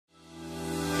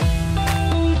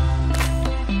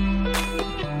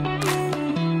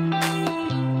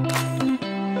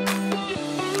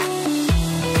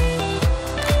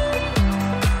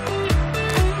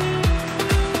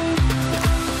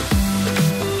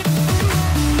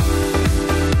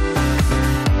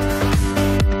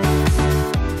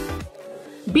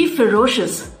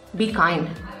ferocious, be kind,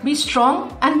 be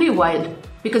strong and be wild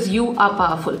because you are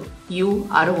powerful. You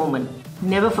are a woman.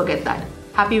 Never forget that.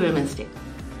 Happy Women's Day.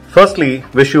 Firstly,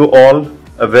 wish you all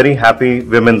a very happy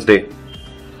Women's Day.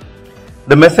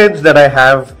 The message that I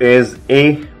have is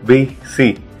A, B,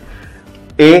 C.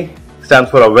 A stands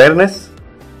for awareness.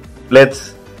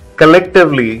 Let's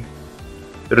collectively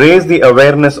raise the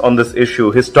awareness on this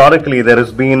issue. Historically, there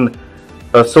has been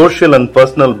a social and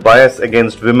personal bias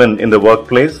against women in the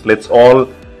workplace. Let's all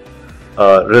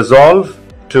resolve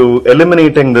to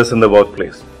eliminating this in the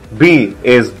workplace. B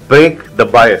is break the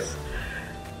bias.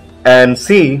 And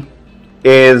C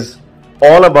is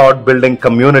all about building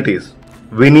communities.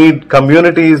 We need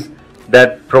communities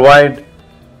that provide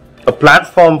a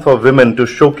platform for women to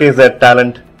showcase their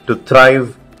talent, to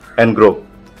thrive and grow.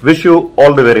 Wish you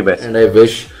all the very best. And I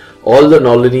wish all the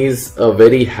Nolinis a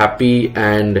very happy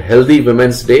and healthy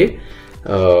Women's Day.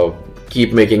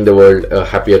 Keep making the world a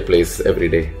happier place every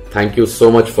day. Thank you so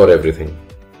much for everything.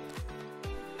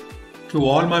 To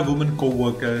all my women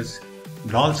co-workers,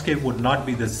 KNOLSKAPE would not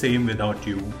be the same without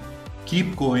you.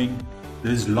 Keep going.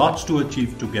 There's lots to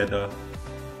achieve together.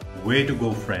 Way to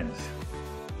go, friends.